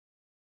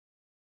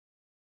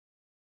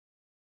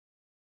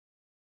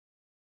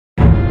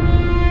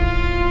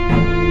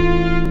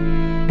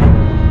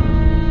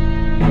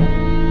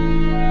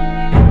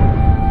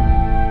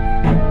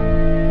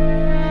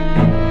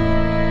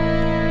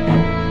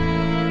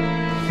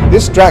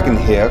This dragon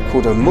here,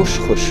 called a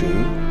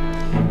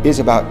mushkhushu, is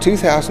about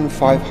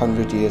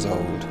 2,500 years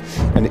old,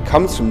 and it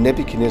comes from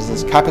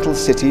Nebuchadnezzar's capital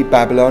city,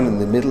 Babylon, in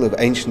the middle of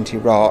ancient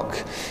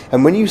Iraq.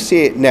 And when you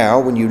see it now,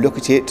 when you look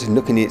at it and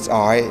look in its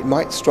eye, it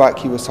might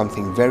strike you as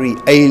something very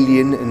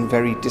alien and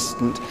very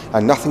distant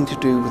and nothing to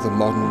do with the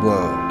modern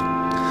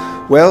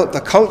world. Well, the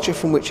culture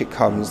from which it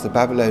comes, the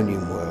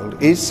Babylonian world,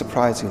 is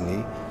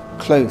surprisingly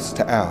close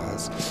to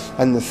ours.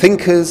 And the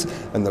thinkers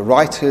and the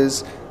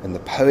writers and the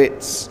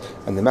poets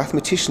and the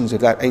mathematicians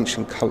of that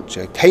ancient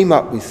culture came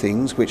up with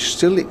things which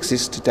still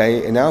exist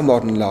today in our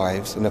modern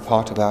lives and are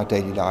part of our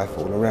daily life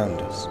all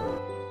around us.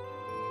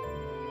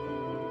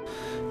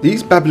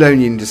 These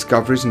Babylonian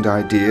discoveries and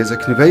ideas are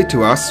conveyed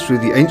to us through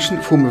the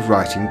ancient form of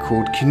writing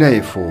called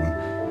cuneiform,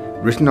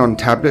 written on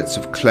tablets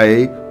of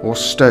clay or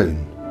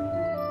stone.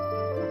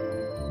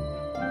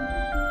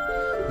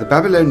 The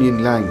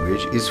Babylonian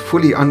language is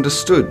fully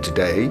understood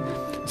today,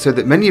 so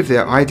that many of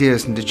their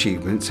ideas and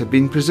achievements have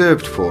been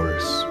preserved for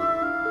us.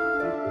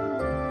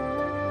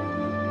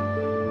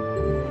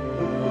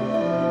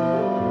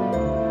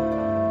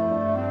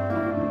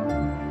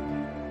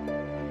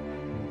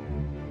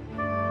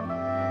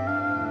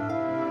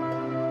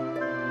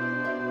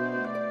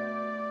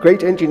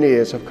 Great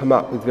engineers have come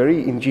up with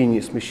very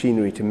ingenious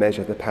machinery to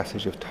measure the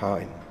passage of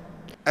time.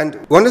 And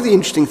one of the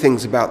interesting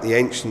things about the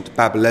ancient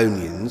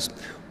Babylonians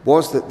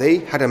was that they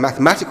had a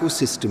mathematical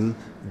system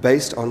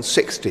based on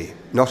 60,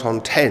 not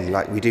on 10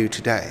 like we do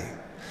today.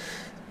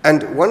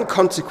 And one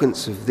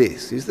consequence of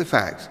this is the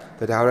fact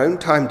that our own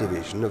time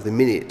division of the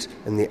minute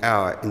and the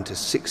hour into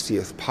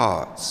 60th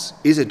parts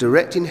is a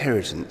direct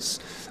inheritance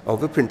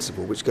of a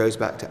principle which goes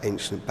back to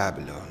ancient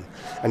Babylon.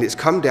 And it's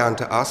come down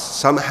to us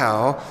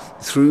somehow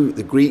through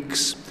the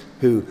Greeks,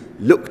 who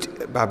looked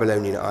at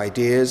Babylonian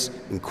ideas,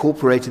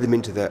 incorporated them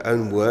into their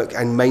own work,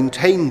 and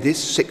maintained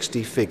this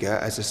 60 figure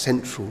as a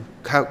central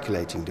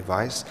calculating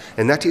device.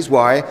 And that is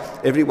why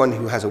everyone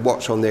who has a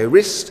watch on their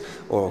wrist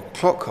or a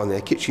clock on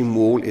their kitchen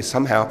wall is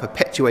somehow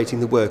perpetuating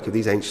the work of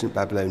these ancient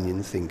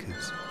Babylonian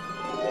thinkers.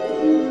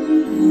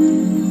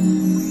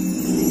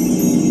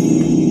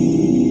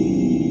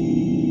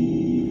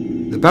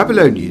 The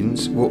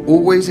Babylonians were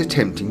always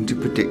attempting to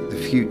predict the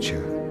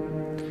future.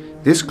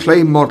 This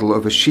clay model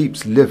of a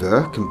sheep's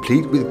liver,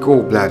 complete with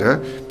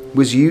gallbladder,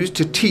 was used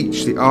to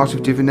teach the art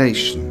of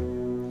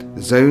divination,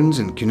 the zones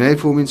and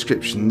cuneiform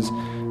inscriptions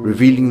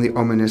revealing the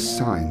ominous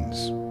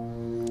signs.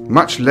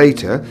 Much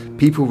later,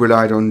 people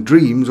relied on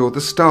dreams or the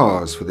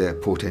stars for their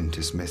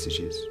portentous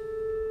messages.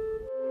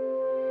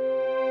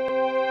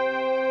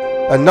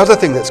 Another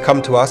thing that's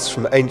come to us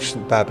from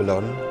ancient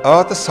Babylon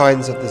are the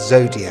signs of the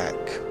zodiac.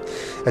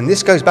 And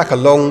this goes back a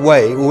long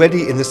way.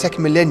 Already in the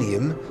second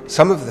millennium,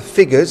 some of the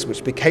figures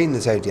which became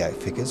the zodiac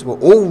figures were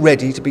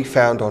already to be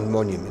found on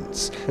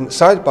monuments. And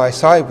side by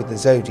side with the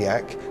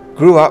zodiac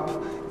grew up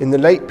in the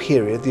late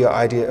period the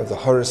idea of the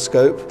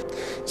horoscope.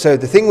 So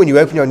the thing when you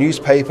open your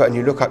newspaper and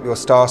you look up your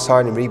star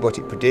sign and read what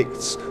it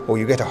predicts, or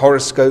you get a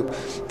horoscope,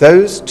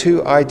 those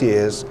two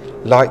ideas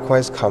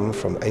likewise come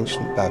from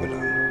ancient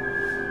Babylon.